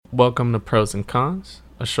Welcome to Pros and Cons,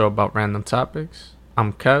 a show about random topics.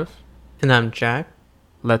 I'm Kev. And I'm Jack.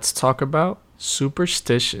 Let's talk about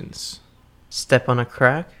superstitions. Step on a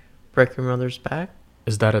crack, break your mother's back.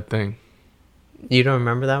 Is that a thing? You don't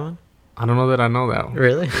remember that one? I don't know that I know that one.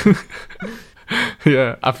 Really?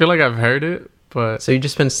 Yeah, I feel like I've heard it, but So you've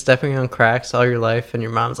just been stepping on cracks all your life and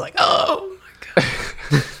your mom's like, oh my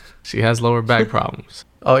God. she has lower back problems.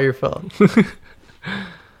 All your fault.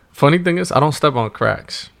 Funny thing is, I don't step on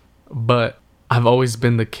cracks, but I've always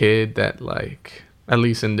been the kid that, like, at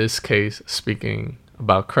least in this case, speaking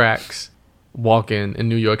about cracks, walking in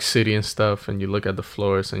New York City and stuff, and you look at the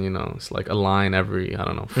floors and, it's like a line every,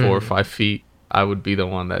 4 or 5 feet. I would be the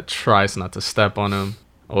one that tries not to step on them.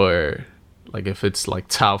 Or, like, if it's like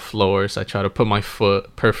tile floors, I try to put my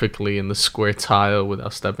foot perfectly in the square tile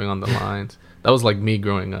without stepping on the lines. That was like me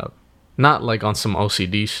growing up. Not like on some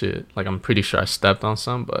OCD shit. Like, I'm pretty sure I stepped on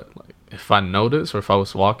some, but like if I noticed or if I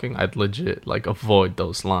was walking, I'd legit like avoid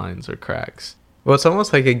those lines or cracks. Well, it's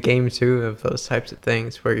almost like a game too of those types of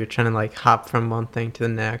things where you're trying to like hop from one thing to the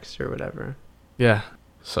next or whatever. Yeah.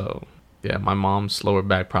 So, yeah, my mom's lower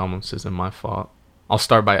back problems isn't my fault. I'll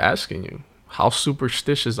start by asking you, how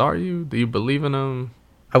superstitious are you? Do you believe in them?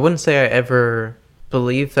 I wouldn't say I ever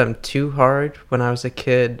believed them too hard when I was a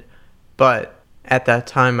kid, but at that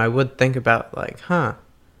time I would think about like,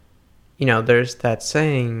 there's that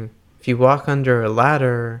saying, if you walk under a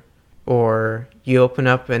ladder or you open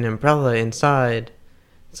up an umbrella inside,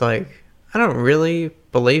 it's like, I don't really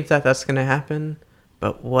believe that that's going to happen,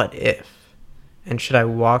 but what if? And should I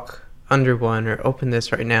walk under one or open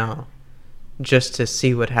this right now just to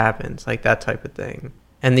see what happens? Like that type of thing.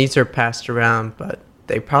 And these are passed around, but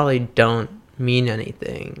they probably don't mean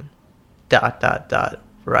anything. ...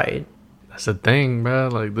 Right? That's the thing, bro.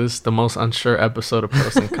 Like, this is the most unsure episode of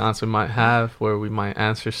Pros and Cons we might have, where we might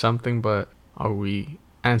answer something, but are we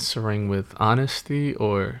answering with honesty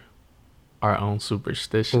or our own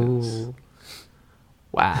superstitions? Ooh.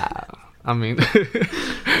 Wow. I mean,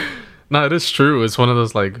 no, it is true. It's one of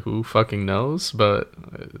those, like, who fucking knows, but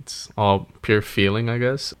it's all pure feeling, I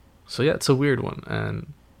guess. So yeah, it's a weird one.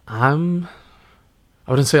 And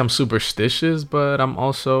I wouldn't say I'm superstitious, but I'm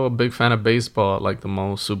also a big fan of baseball, like the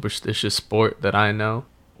most superstitious sport that I know.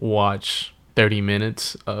 Watch 30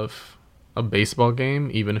 minutes of a baseball game,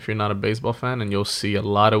 even if you're not a baseball fan, and you'll see a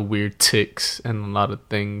lot of weird ticks and a lot of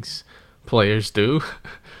things players do.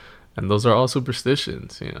 And those are all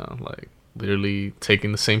superstitions, like literally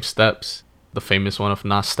taking the same steps. The famous one of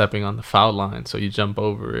not stepping on the foul line, so you jump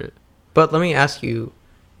over it. But let me ask you,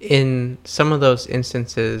 in some of those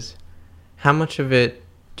instances, how much of it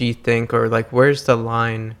do you think, or like where's the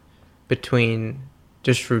line between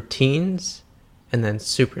just routines and then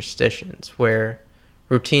superstitions, where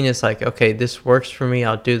routine is like, okay, this works for me,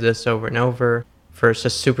 I'll do this over and over,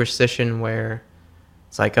 versus superstition where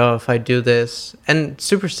it's like, oh, if I do this, and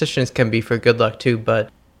superstitions can be for good luck too, but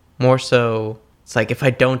more so it's like, if I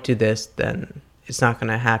don't do this, then it's not going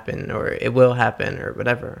to happen, or it will happen, or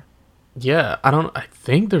whatever. Yeah, I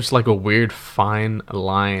think there's like a weird fine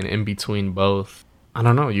line in between both. I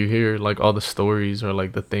don't know, you hear like all the stories or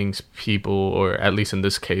like the things people, or at least in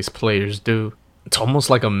this case, players do. It's almost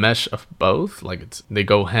like a mesh of both. Like they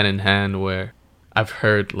go hand in hand, where I've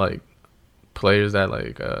heard like players that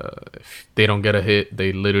like, if they don't get a hit,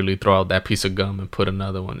 they literally throw out that piece of gum and put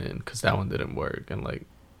another one in because that one didn't work. And like,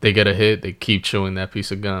 they get a hit, they keep chewing that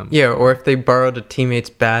piece of gum. Yeah, or if they borrowed a teammate's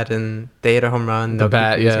bat and they hit a home run, the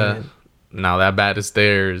bat, yeah. Now that bat is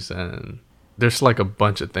theirs, and there's like a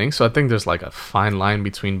bunch of things. So I think there's like a fine line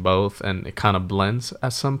between both, and it kind of blends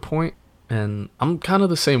at some point. And I'm kind of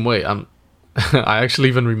the same way. I actually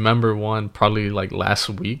even remember one probably like last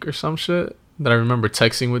week or some shit that I remember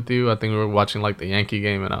texting with you. I think we were watching like the Yankee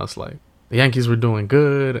game, and I was like, the Yankees were doing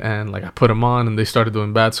good, and like I put them on and they started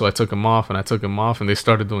doing bad, so I took them off, and I took them off and they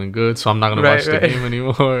started doing good, so I'm not gonna watch the game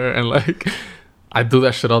anymore. And like, I do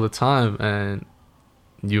that shit all the time, and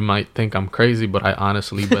you might think I'm crazy, but I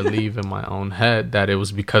honestly believe in my own head that it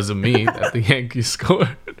was because of me that the Yankees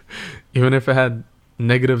scored. Even if it had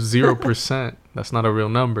 -0%, that's not a real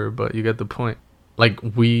number, but you get the point. Like,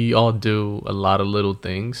 we all do a lot of little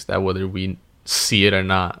things that, whether we see it or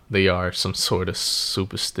not, they are some sort of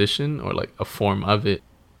superstition or like a form of it.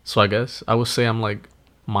 So I guess I would say I'm like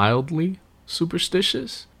mildly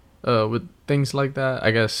superstitious with things like that.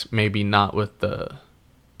 I guess maybe not with the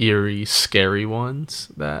eerie, scary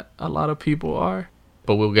ones that a lot of people are,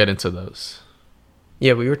 but we'll get into those.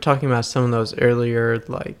 Yeah, we were talking about some of those earlier,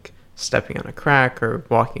 like stepping on a crack or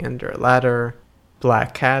walking under a ladder,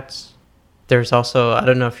 black cats. There's also, I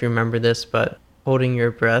don't know if you remember this, but holding your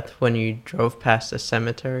breath when you drove past a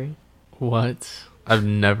cemetery. What? I've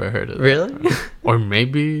never heard of Really? that. Or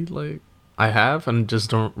maybe like I have and just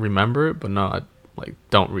don't remember it, but no, I like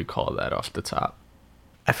don't recall that off the top.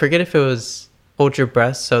 I forget if it was hold your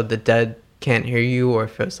breath so the dead can't hear you, or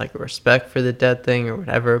if it was like a respect for the dead thing or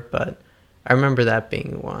whatever, but I remember that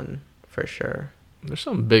being one for sure. There's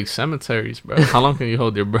some big cemeteries, bro. How long can you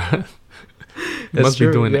hold your breath? You must true,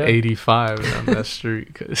 be doing yeah. 85 down that street,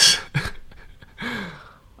 because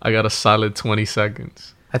I got a solid 20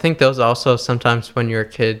 seconds. I think those also sometimes when you're a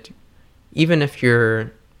kid, even if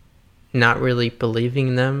you're not really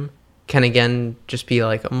believing them, can again just be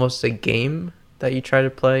like almost a game that you try to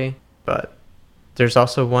play. But there's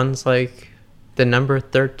also ones like the number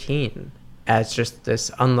 13 as just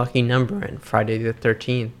this unlucky number in Friday the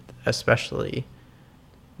 13th, especially,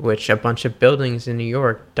 which a bunch of buildings in New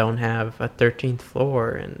York don't have a 13th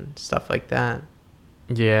floor and stuff like that.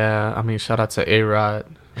 Yeah, I mean, shout out to A-Rod,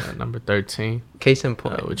 number 13. Case in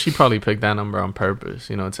point. Which he probably picked that number on purpose.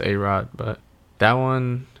 You know, it's A-Rod. But that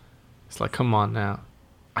one, it's like, come on now.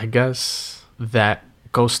 I guess that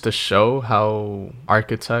goes to show how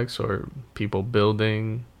architects or people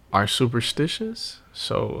building are superstitious.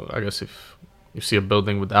 So I guess if you see a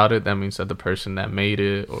building without it, that means that the person that made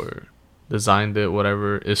it or designed it,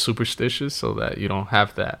 whatever, is superstitious, so that you don't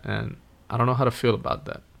have that. And I don't know how to feel about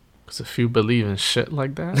that. Because if you believe in shit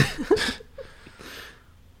like that,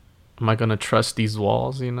 am I going to trust these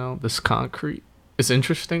walls, you know, this concrete? It's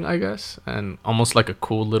interesting, I guess, and almost like a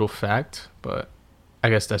cool little fact, but I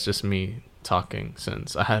guess that's just me talking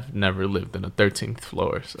since I have never lived in a 13th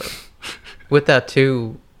floor. So with that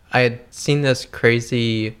too, I had seen this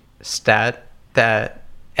crazy stat that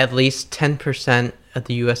at least 10% of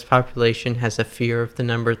the US population has a fear of the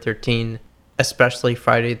number 13, especially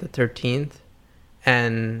Friday the 13th.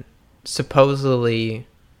 And supposedly,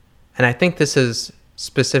 and I think this is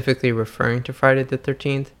specifically referring to Friday the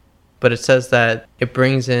 13th, but it says that it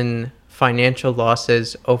brings in financial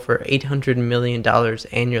losses over $800 million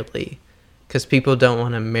annually because people don't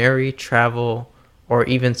want to marry, travel, or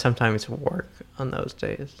even sometimes work on those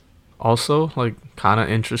days. Also, like, kind of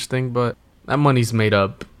interesting, but that money's made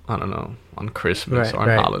up, I don't know, on Christmas or on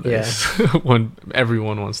holidays, yeah. When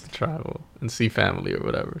everyone wants to travel and see family or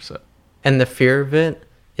whatever. So, and the fear of it,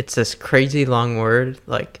 it's this crazy long word,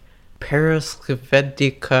 like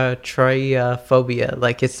paraskevedikatriophobia.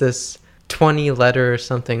 Like, it's this 20-letter or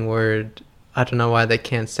something word. I don't know why they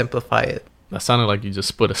can't simplify it. That sounded like you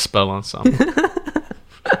just put a spell on something.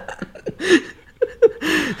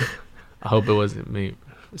 I hope it wasn't me.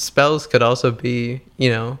 Spells could also be, you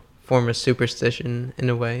know, form of superstition in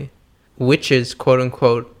a way. Witches, quote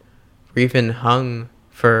unquote, were even hung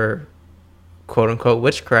for quote unquote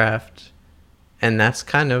witchcraft. And that's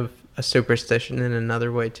kind of a superstition in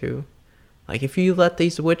another way too. Like, if you let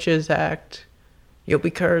these witches act, you'll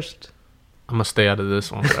be cursed. I'm gonna stay out of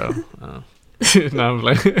this one, bro. No, I'm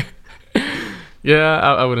like, yeah,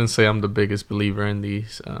 I wouldn't say I'm the biggest believer in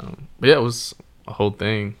these. But yeah, it was a whole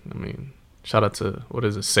thing. I mean, shout out to, what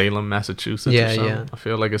is it, Salem, Massachusetts or something? Yeah. I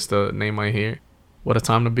feel like it's the name I hear. What a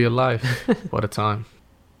time to be alive. What a time.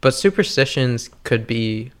 But superstitions could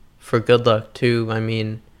be for good luck too. I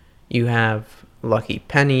mean, you have Lucky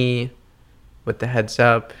Penny with the heads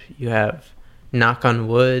up. You have knock on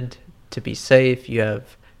wood to be safe. You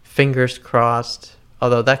have fingers crossed.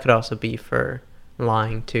 Although that could also be for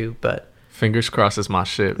lying too, but... Fingers crossed is my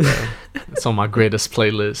shit, bro. It's on my greatest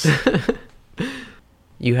playlist.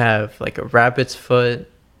 You have like a rabbit's foot.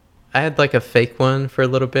 I had like a fake one for a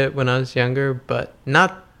little bit when I was younger, but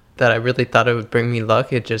not that I really thought it would bring me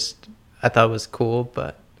luck. It just, I thought it was cool,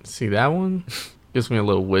 but... See, that one gives me a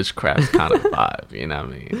little witchcraft kind of vibe, you know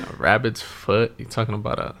what I mean? A rabbit's foot? You talking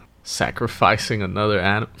about sacrificing another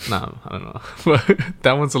animal? No, I don't know. But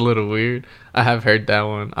that one's a little weird. I have heard that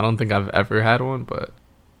one. I don't think I've ever had one, but...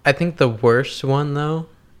 I think the worst one, though,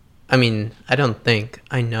 I mean, I don't think,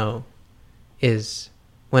 I know, is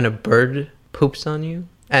when a bird poops on you.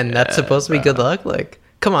 And that's supposed to be good luck? Like,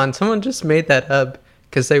 come on, someone just made that up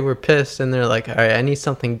because they were pissed and they're like, all right, I need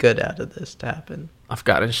something good out of this to happen. I've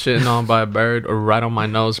gotten shitting on by a bird or right on my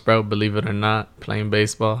nose, bro, believe it or not, playing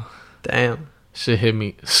baseball. Damn. Shit hit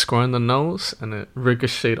me square in the nose and it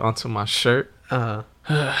ricocheted onto my shirt.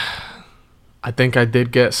 I think I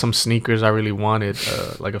did get some sneakers I really wanted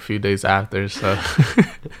like a few days after, so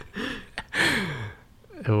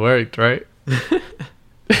it worked, right?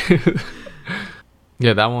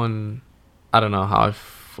 Yeah, that one, I don't know how I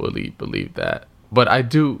fully believe that. But I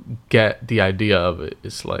do get the idea of it.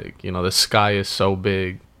 It's like, you know, the sky is so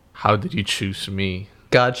big. How did you choose me?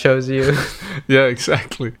 God chose you. Yeah,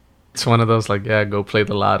 exactly. It's one of those like, yeah, go play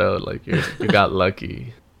the lotto. Like, you got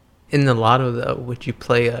lucky. In the lotto, though, would you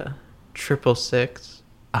play Triple six.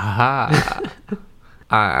 Aha.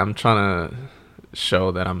 I'm trying to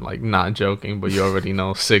show that I'm like not joking, but you already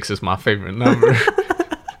know 6 is my favorite number.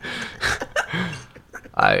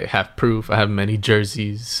 I have proof. I have many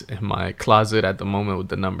jerseys in my closet at the moment with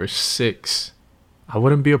the number 6. I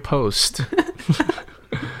wouldn't be opposed.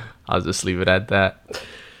 I'll just leave it at that.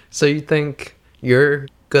 So you think your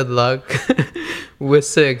good luck with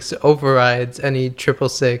 6 overrides any triple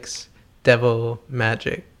six devil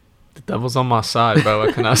magic? The devil's on my side, bro.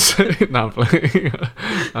 What can I say? Not playing.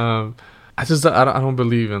 I don't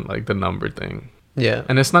believe in like the number thing. Yeah.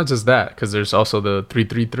 And it's not just that, because there's also the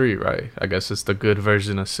 333, right? I guess it's the good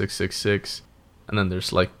version of 666. And then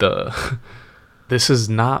there's like the this is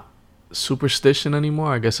not superstition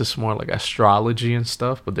anymore. I guess it's more like astrology and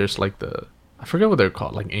stuff, but there's like I forget what they're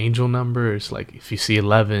called, like angel numbers. Like if you see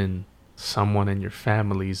 11, someone in your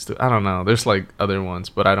family's I don't know. There's like other ones,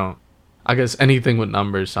 but I guess anything with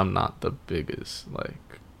numbers I'm not the biggest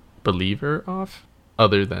like believer of,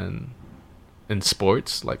 other than in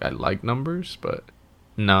sports. Like I like numbers, but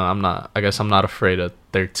no, I'm not. I guess I'm not afraid of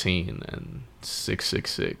 13 and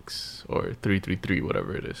 666 or 333,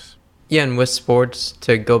 whatever it is. Yeah, and with sports,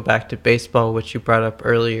 to go back to baseball, which you brought up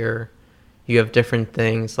earlier, you have different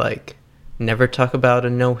things like never talk about a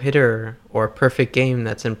no-hitter or a perfect game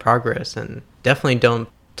that's in progress, and definitely don't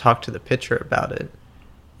talk to the pitcher about it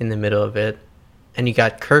in the middle of it. And you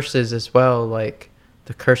got curses as well, like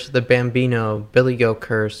the curse of the Bambino, Billy Goat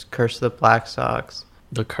curse, curse of the Black Sox.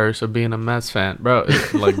 The curse of being a Mets fan, bro.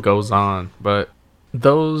 It like goes on, but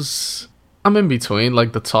those I'm in between.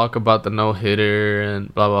 Like the talk about the no hitter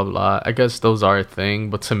and blah blah blah. I guess those are a thing,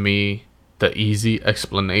 but to me, the easy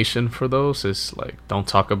explanation for those is like don't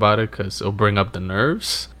talk about it because it'll bring up the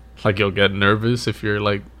nerves. Like you'll get nervous if you're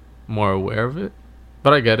like more aware of it.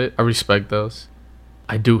 But I get it. I respect those.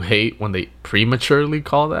 I do hate when they prematurely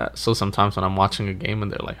call that. So sometimes when I'm watching a game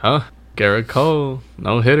and they're like, huh? Garrett Cole,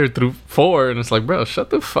 no hitter through 4. And it's like, bro, shut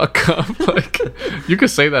the fuck up. Like, you could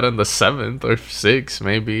say that in the 7th or 6th,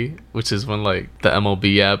 maybe, which is when, like, the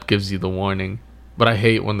MLB app gives you the warning. But I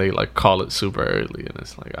hate when they, like, call it super early. And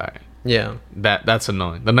it's like, all right. Yeah. That's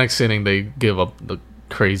annoying. The next inning, they give up the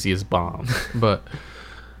craziest bomb. But,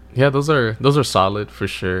 yeah, those are solid for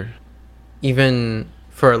sure. Even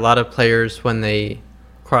for a lot of players, when they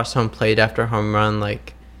cross home plate after home run,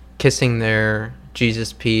 like kissing their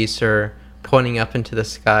Jesus piece or pointing up into the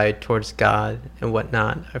sky towards God and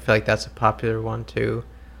whatnot, I feel like that's a popular one too.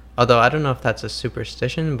 Although I don't know if that's a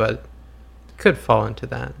superstition, but it could fall into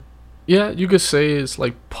that. Yeah, you could say it's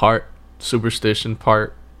like part superstition,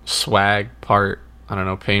 part swag, part, I don't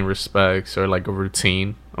know, paying respects or like a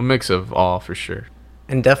routine. A mix of all for sure.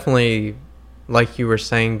 And definitely, like you were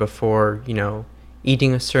saying before, you know,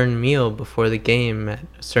 eating a certain meal before the game at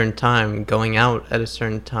a certain time, going out at a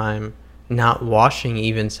certain time, not washing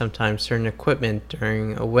even sometimes certain equipment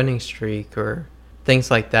during a winning streak or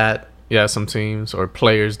things like that. Yeah, some teams or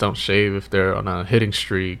players don't shave if they're on a hitting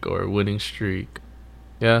streak or a winning streak.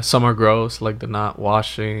 Yeah, some are gross, like the not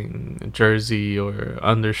washing a jersey or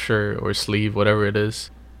undershirt or sleeve, whatever it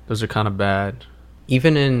is. Those are kind of bad.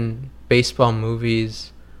 Even in baseball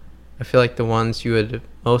movies, I feel like the ones you would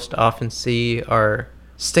most often see are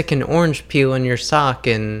stick an orange peel in your sock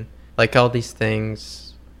and like all these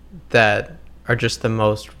things that are just the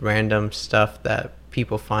most random stuff that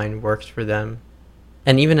people find works for them.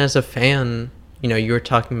 And even as a fan, you know, you were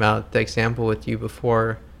talking about the example with you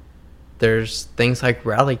before, there's things like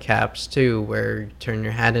rally caps too, where you turn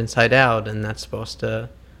your hat inside out and that's supposed to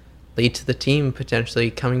lead to the team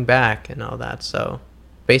potentially coming back and all that. So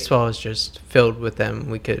baseball is just filled with them.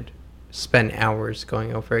 We could spend hours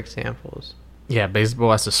going over examples. Yeah,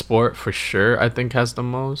 baseball as a sport for sure I think has the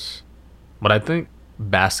most. But I think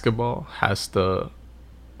basketball has the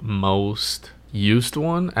most used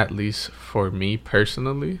one, at least for me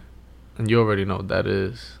personally. And you already know what that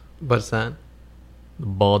is. What's that? The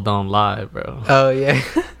ball don't lie, bro. Oh, yeah.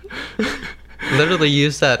 Literally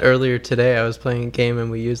used that earlier today. I was playing a game and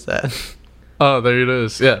we used that. Oh, there it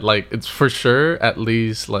is. Yeah, like it's for sure, at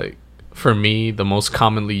least like for me, the most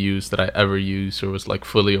commonly used that I ever used or was like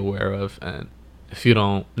fully aware of. And if you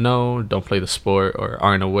don't know, don't play the sport or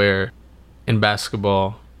aren't aware, in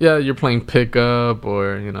basketball, yeah, you're playing pickup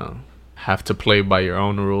or, you know, have to play by your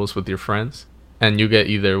own rules with your friends. And you get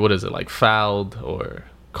either, what is it, like fouled or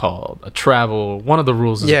called a travel. One of the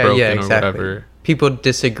rules is broken or whatever. People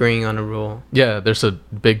disagreeing on a rule. Yeah, there's a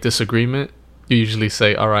big disagreement. You usually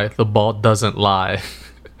say, all right, the ball doesn't lie.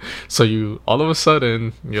 So you, all of a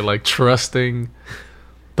sudden, you're like trusting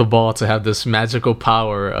the ball to have this magical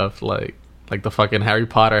power of like the fucking Harry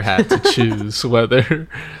Potter had to choose whether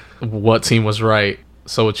what team was right.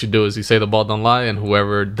 So what you do is you say the ball don't lie, and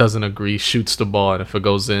whoever doesn't agree shoots the ball, and if it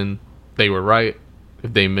goes in, they were right.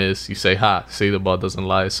 If they miss, you say, ha, see, the ball doesn't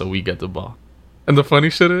lie, so we get the ball. And the funny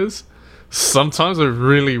shit is, sometimes it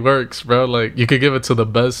really works, bro. Like, you could give it to the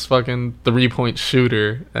best fucking 3-point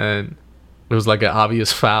shooter, and it was like an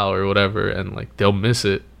obvious foul or whatever, and like they'll miss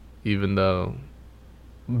it, even though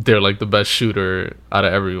they're like the best shooter out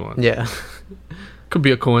of everyone. Yeah. Could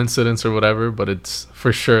be a coincidence or whatever, but it's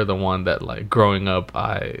for sure the one that, like, growing up,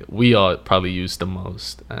 we all probably used the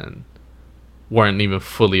most, and weren't even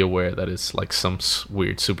fully aware that it's like some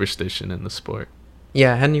weird superstition in the sport.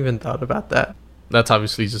 Yeah, I hadn't even thought about that. That's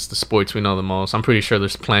obviously just the sports we know the most. I'm pretty sure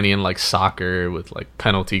there's plenty in like soccer with like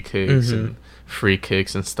penalty kicks and free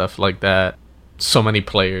kicks and stuff like that. So many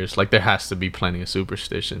players, like there has to be plenty of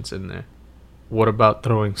superstitions in there. What about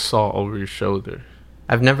throwing salt over your shoulder?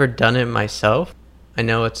 I've never done it myself. I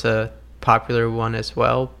know it's a popular one as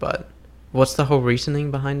well, but what's the whole reasoning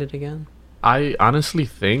behind it again? I honestly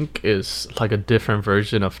think is like a different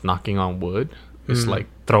version of knocking on wood. It's like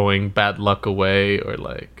throwing bad luck away, or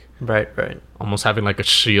like right almost having like a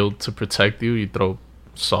shield to protect you. You throw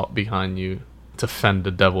salt behind you to fend the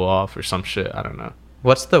devil off or some shit. I don't know.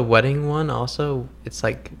 What's the wedding one also? It's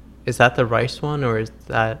like, is that the rice one, or is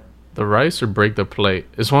that the rice or break the plate?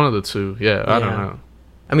 It's one of the two. Yeah, I don't know.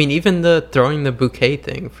 I mean, even the throwing the bouquet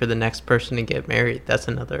thing for the next person to get married, that's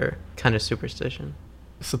another kind of superstition.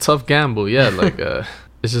 It's a tough gamble. Yeah, like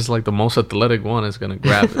it's just like the most athletic one is gonna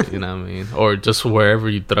grab it, you know what I mean? Or just wherever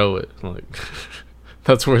you throw it, like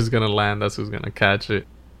that's where it's gonna land. That's who's gonna catch it.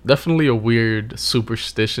 Definitely a weird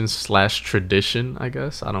superstition / tradition, I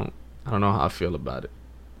guess. I don't know how I feel about it.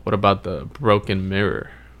 What about the broken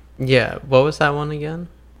mirror? Yeah, what was that one again?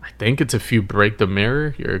 I think it's if you break the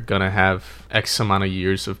mirror, you're gonna have X amount of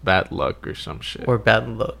years of bad luck or some shit. Or bad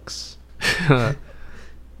looks.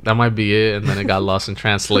 That might be it, and then it got lost in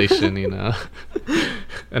translation, you know.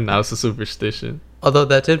 And now it's a superstition. Although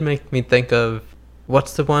that did make me think of,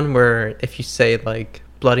 what's the one where if you say like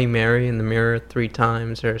Bloody Mary in the mirror 3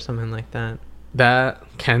 times or something like that? That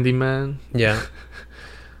Candyman. Yeah.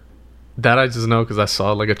 That I just know because I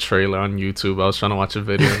saw like a trailer on YouTube. I was trying to watch a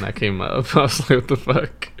video and that came up. I was like, what the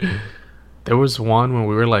fuck? There was one when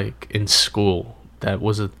we were like in school that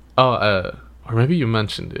was or maybe you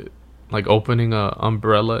mentioned it. Like opening a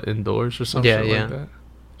umbrella indoors or something like that.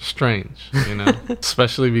 Strange, you know?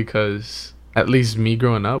 Especially because, at least me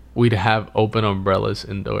growing up, we'd have open umbrellas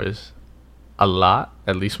indoors a lot,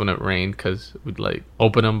 at least when it rained, because we'd like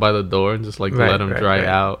open them by the door and just like let them dry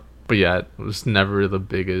out. But yeah, I was never the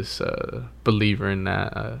biggest believer in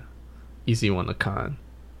that. Easy one to con.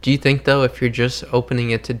 Do you think, though, if you're just opening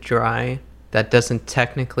it to dry, that doesn't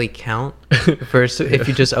technically count if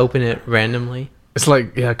you just open it randomly? It's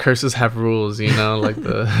like, yeah, curses have rules, you know, like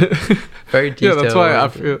the very detailed. Yeah, that's why I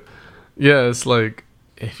feel. Yeah, it's like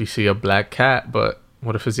if you see a black cat, but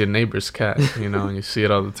what if it's your neighbor's cat, you know, and you see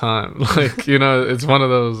it all the time? Like, you know, it's one of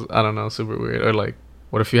those, I don't know, super weird. Or like,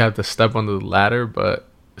 what if you have to step on the ladder, but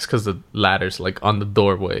it's because the ladder's like on the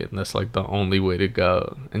doorway, and that's like the only way to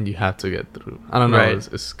go, and you have to get through. I don't know. Right.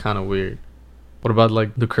 It's kind of weird. What about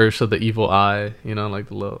like the curse of the evil eye? You know, like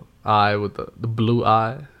the little eye with the blue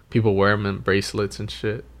eye. People wear them in bracelets and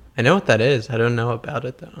shit. I know what that is. I don't know about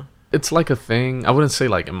it, though. It's like a thing. I wouldn't say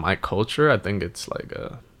like in my culture. I think it's like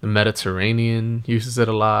the Mediterranean uses it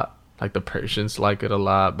a lot. Like the Persians like it a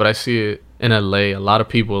lot. But I see it in LA. A lot of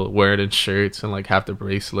people wear it in shirts and like have the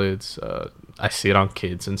bracelets. I see it on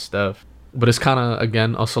kids and stuff. But it's kind of,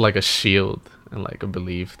 again, also like a shield and like a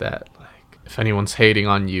belief that like if anyone's hating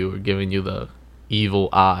on you or giving you the evil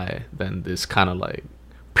eye, then this kind of like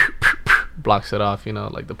blocks it off, you know,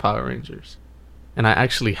 like the Power Rangers. And I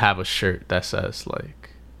actually have a shirt that says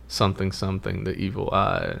like something the evil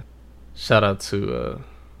eye. Shout out to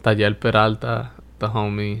Tayel Peralta, the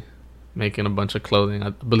homie, making a bunch of clothing. I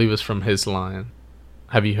believe it's from his line.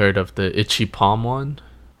 Have you heard of the itchy palm one?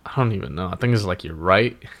 I don't even know. I think it's like your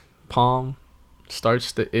right palm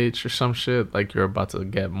starts to itch or some shit, like you're about to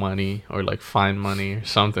get money or like find money or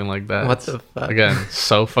something like that. What the fuck? Again,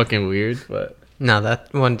 so fucking weird, but no,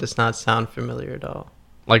 that one does not sound familiar at all.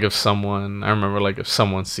 Like if someone, I remember like if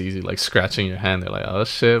someone sees you like scratching your hand, they're like, oh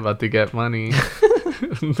shit, about to get money.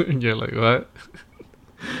 And you're like, what?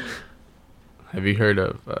 Have you heard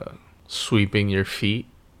of sweeping your feet?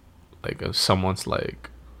 Like if someone's like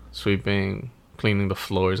sweeping, cleaning the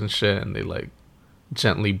floors and shit, and they like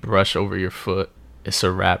gently brush over your foot, it's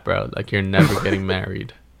a wrap, bro. Like you're never getting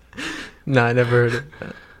married. No, I never heard of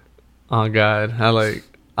that. Oh God,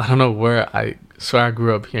 I don't know where I swear I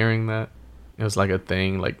grew up hearing that. It was like a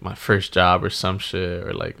thing, like my first job or some shit,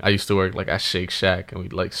 or like I used to work like at Shake Shack and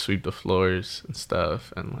we'd like sweep the floors and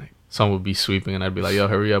stuff, and like someone would be sweeping and I'd be like, yo,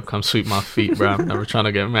 hurry up, come sweep my feet, bro. I'm never trying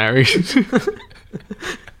to get married.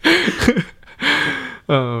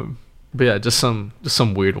 But yeah, just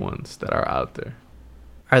some weird ones that are out there.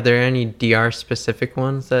 Are there any DR specific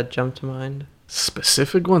ones that jump to mind?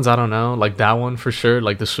 Specific ones, I don't know. Like that one for sure,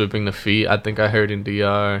 like the sweeping the feet, I think I heard in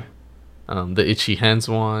DR. The itchy hands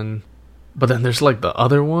one. But then there's like the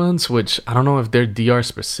other ones, which I don't know if they're DR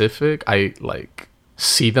specific. I like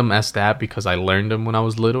see them as that because I learned them when I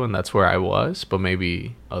was little and that's where I was. But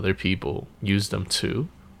maybe other people use them too.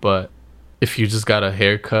 But if you just got a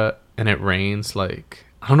haircut and it rains, like,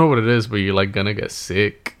 I don't know what it is, but you're like gonna get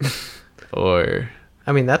sick. Or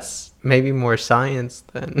I mean, that's maybe more science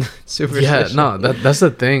than superstition. yeah, no, that's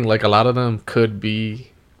the thing. Like a lot of them could be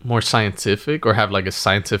more scientific or have like a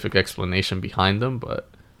scientific explanation behind them, but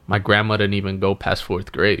my grandma didn't even go past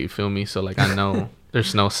 4th grade, you feel me? So like I know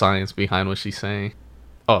there's no science behind what she's saying.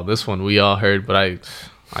 Oh, this one we all heard, but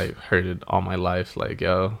I heard it all my life. Like,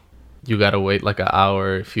 yo, you gotta wait like an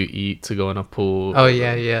hour if you eat to go in a pool. Oh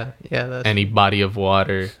yeah. That's... Any body of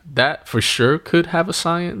water. That for sure could have a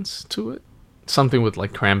science to it. Something with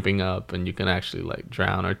like cramping up and you can actually like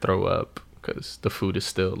drown or throw up because the food is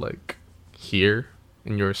still like here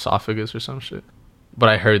in your esophagus or some shit. But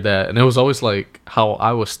I heard that, and it was always like how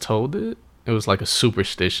I was told it. It was like a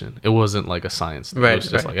superstition. It wasn't like a science thing. It was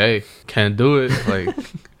just like, hey, can't do it. Like,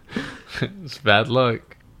 it's bad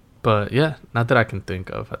luck. But yeah, not that I can think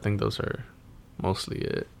of. I think those are mostly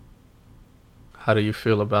it. How do you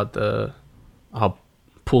feel about I'll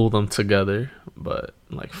pull them together, but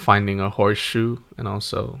like finding a horseshoe and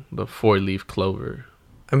also the 4-leaf clover?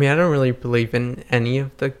 I mean, I don't really believe in any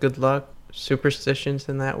of the good luck superstitions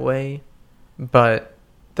in that way. But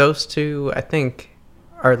those two, I think,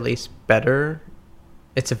 are at least better.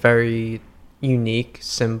 It's a very unique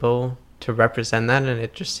symbol to represent that, and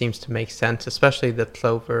it just seems to make sense, especially the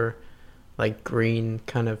clover, like green,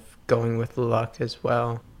 kind of going with luck as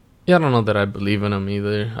well. Yeah, I don't know that I believe in them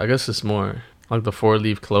either. I guess it's more like the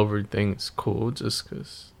 4-leaf clover thing is cool just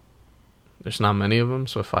because there's not many of them.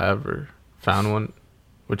 So if I ever found one,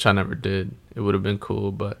 which I never did, it would have been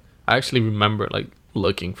cool. But I actually remember like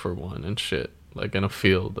looking for one and shit, like in a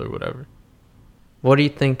field or whatever. What do you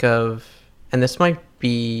think of, and this might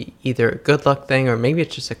be either a good luck thing or maybe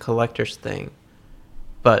it's just a collector's thing,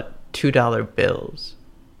 but $2 bills?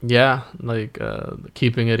 Yeah, like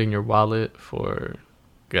keeping it in your wallet for, I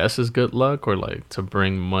guess, is good luck, or like to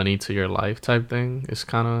bring money to your life type thing is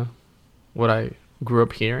kind of what I grew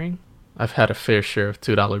up hearing. I've had a fair share of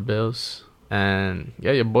 $2 bills, and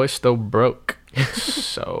yeah, your boy's still broke.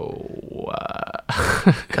 So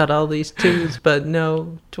got all these 2s but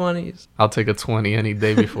no 20s. I'll take a 20 any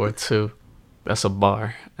day before a 2. That's a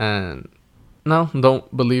bar. And no,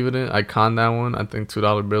 don't believe in it. I con that one. I think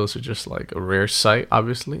 $2 bills are just like a rare sight,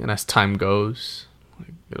 obviously, and as time goes,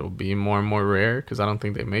 like, it'll be more and more rare because I don't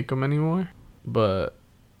think they make them anymore. But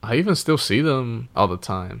I even still see them all the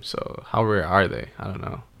time, so how rare are they? I don't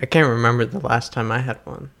know. I can't remember the last time I had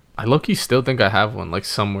one. I low-key still think I have one, like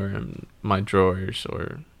somewhere in my drawers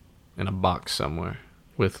or in a box somewhere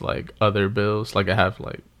with like other bills. Like I have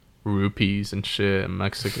like rupees and shit and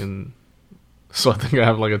Mexican. So I think I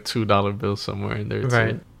have like a $2 bill somewhere in there too.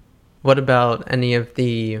 Right. What about any of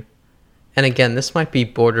the, and again, this might be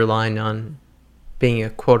borderline on being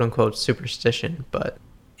a quote-unquote superstition, but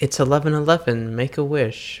it's 11/11, make a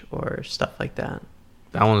wish or stuff like that?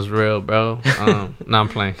 That one's real, bro. No, I'm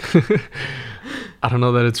playing. I don't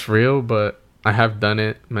know that it's real, but I have done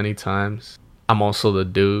it many times. I'm also the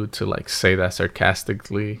dude to like say that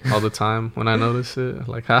sarcastically all the time when I notice it.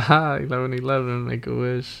 Like, haha, 11/11, make a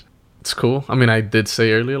wish. It's cool. I mean, I did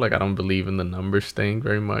say earlier, like, I don't believe in the numbers thing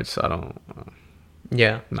very much, so I don't.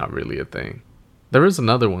 Yeah. Not really a thing. There is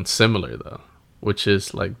another one similar, though, which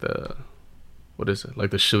is like what is it?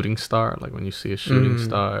 Like the shooting star? Like when you see a shooting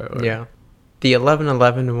star? Or... Yeah. The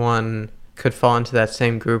 11/11 one could fall into that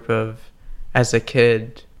same group of, as a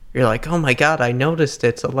kid, you're like, oh my God, I noticed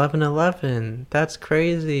it's 11/11. That's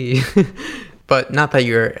crazy. But not that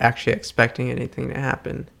you're actually expecting anything to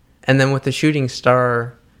happen. And then with the shooting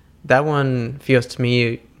star, that one feels to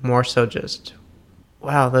me more so just,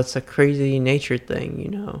 wow, that's a crazy nature thing, you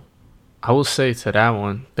know? I will say to that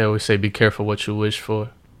one, they always say, be careful what you wish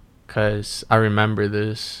for. Because I remember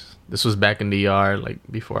this. This was back in the yard, like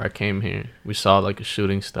before I came here. We saw like a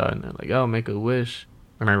shooting star and they're like, oh, make a wish.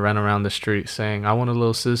 And I ran around the street saying, I want a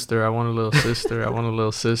little sister. I want a little sister. I want a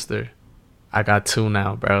little sister. I got 2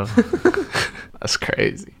 now, bro. That's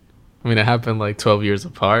crazy. I mean, it happened like 12 years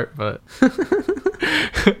apart, but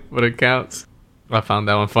but it counts. I found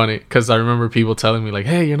that one funny because I remember people telling me like,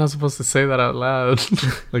 "Hey, you're not supposed to say that out loud.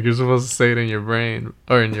 Like you're supposed to say it in your brain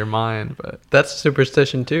or in your mind." But That's a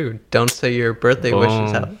superstition too. Don't say your birthday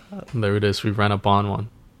wishes out loud. there it is. We ran up on one.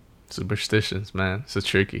 Superstitions, man. It's a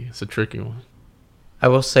tricky one. I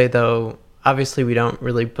will say though, obviously we don't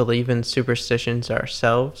really believe in superstitions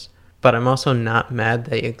ourselves, but I'm also not mad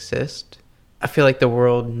they exist. I feel like the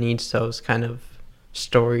world needs those kind of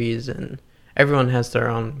stories, and everyone has their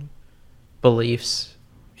own beliefs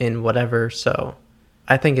in whatever, so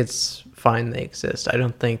I think it's fine they exist. I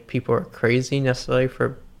don't think people are crazy necessarily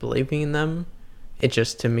for believing in them. It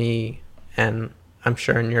just, to me, and I'm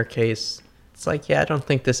sure in your case, it's like, yeah, I don't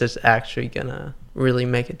think this is actually gonna really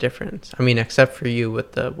make a difference. I mean, except for you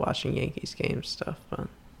with the watching Yankees games stuff, but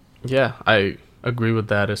Yeah, I agree with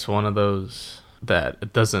that. It's one of those that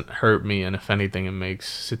it doesn't hurt me, and if anything, it makes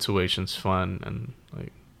situations fun, and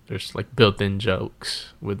like there's like built-in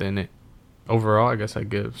jokes within it. Overall, I guess I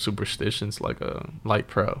give superstitions like a light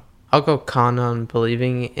pro. I'll go con on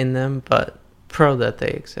believing in them, but pro that they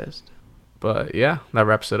exist. But yeah, that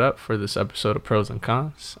wraps it up for this episode of Pros and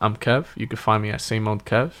Cons. I'm Kev. You can find me at Same Old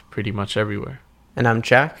Kev pretty much everywhere. And I'm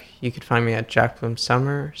Jack. You could find me at Jack Bloom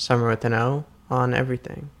Summer with an O, on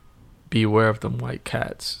everything. Beware of them white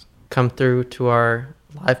cats. Come through to our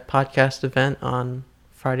live podcast event on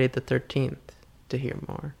Friday the 13th to hear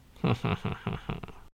more.